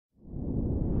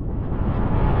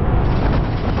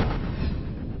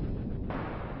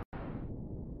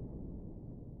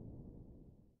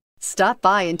Stop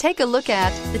by and take a look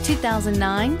at the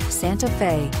 2009 Santa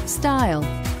Fe. Style,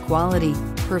 quality,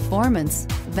 performance,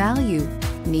 value.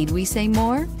 Need we say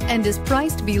more? And is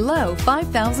priced below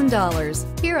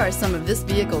 $5,000. Here are some of this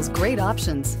vehicle's great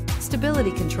options: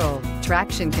 stability control,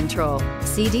 traction control,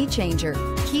 CD changer,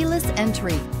 keyless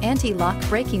entry, anti-lock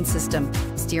braking system,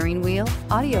 steering wheel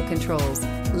audio controls,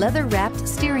 leather-wrapped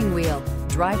steering wheel,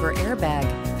 driver airbag,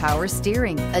 power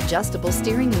steering, adjustable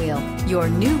steering wheel. Your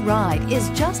new ride is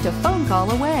just a phone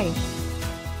call away.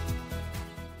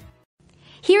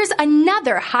 Here's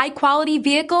another high-quality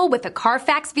vehicle with a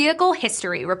Carfax Vehicle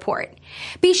History Report.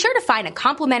 Be sure to find a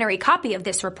complimentary copy of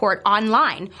this report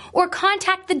online or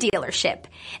contact the dealership.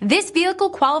 This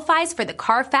vehicle qualifies for the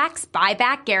Carfax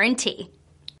Buyback Guarantee.